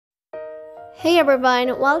Hey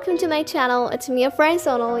everyone, welcome to my channel. It's me, your friend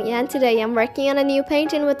Sonal, and today I'm working on a new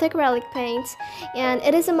painting with acrylic paints. And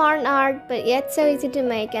it is a modern art, but yet so easy to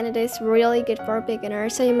make, and it is really good for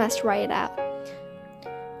beginners, so you must try it out.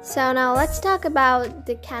 So now let's talk about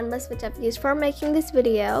the canvas which I've used for making this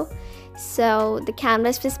video. So the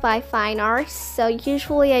canvas is by Fine Arts. So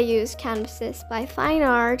usually I use canvases by Fine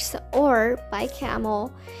Arts or by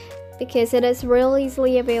Camel because it is really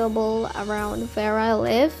easily available around where I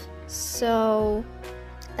live. So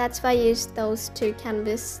that's why I use those two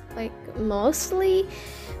canvases mostly,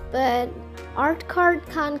 but art card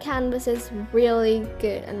canvas is really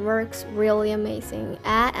good and works really amazing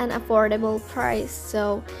at an affordable price,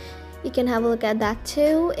 so you can have a look at that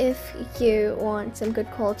too if you want some good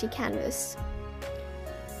quality canvas.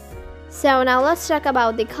 So now let's talk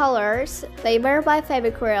about the colors. They were by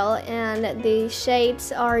Fabicryl and the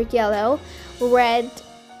shades are yellow, red,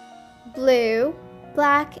 blue,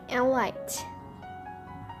 black and white.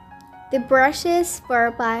 The brushes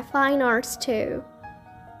were by Fine Arts too.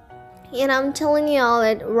 And I'm telling you all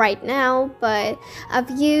it right now, but I've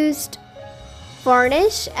used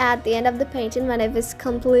varnish at the end of the painting when it was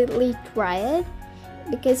completely dried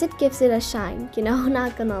because it gives it a shine, you know,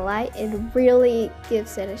 not gonna lie, it really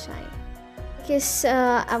gives it a shine. Because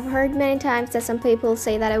I've heard many times that some people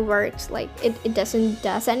say that it works, like it doesn't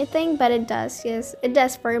do anything, but it does, yes, it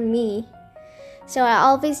does for me. So I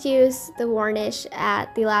always use the varnish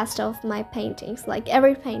at the last of my paintings, like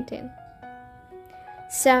every painting.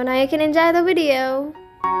 So now you can enjoy the video.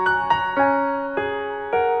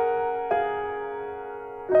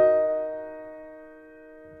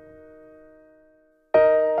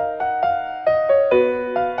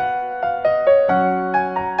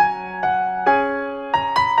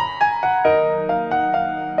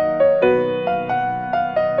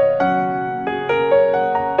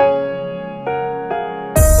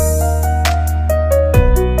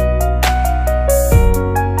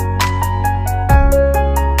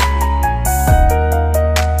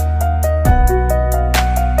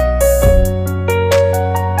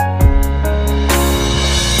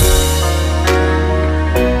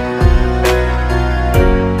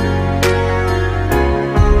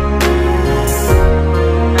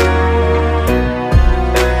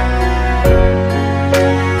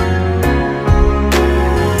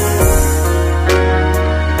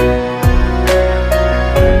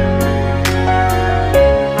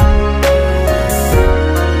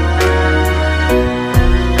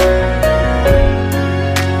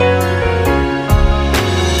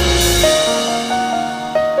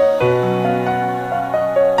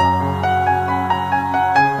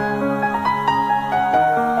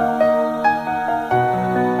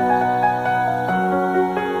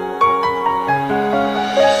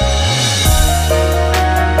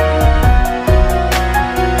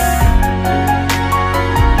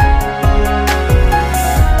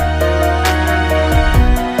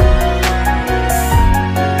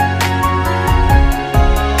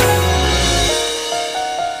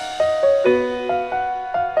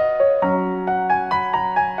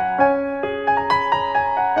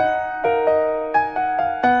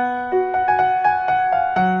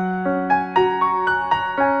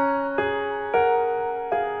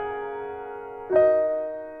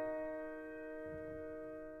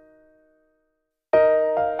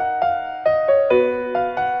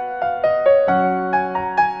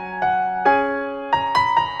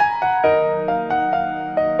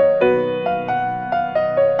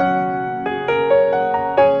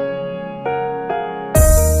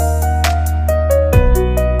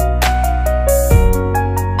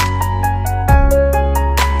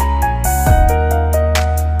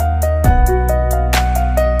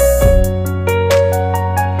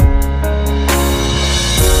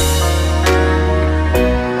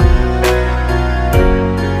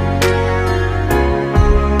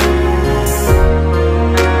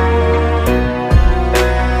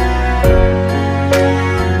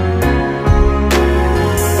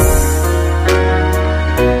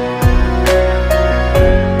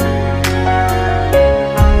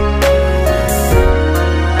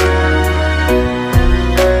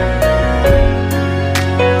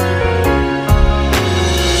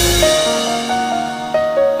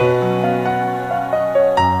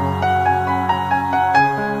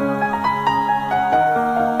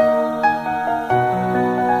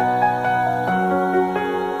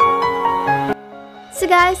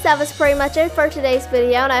 guys, that was pretty much it for today's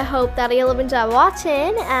video, and I hope that you'll enjoy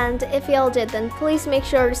watching. And if you all did, then please make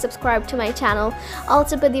sure to subscribe to my channel.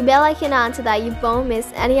 Also put the bell icon on so that you won't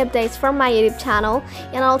miss any updates from my YouTube channel.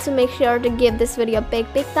 And also make sure to give this video a big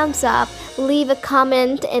thumbs up. Leave a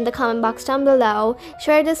comment in the comment box down below.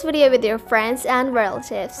 Share this video with your friends and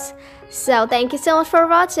relatives. So thank you so much for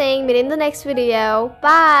watching. Meet in the next video.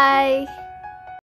 Bye.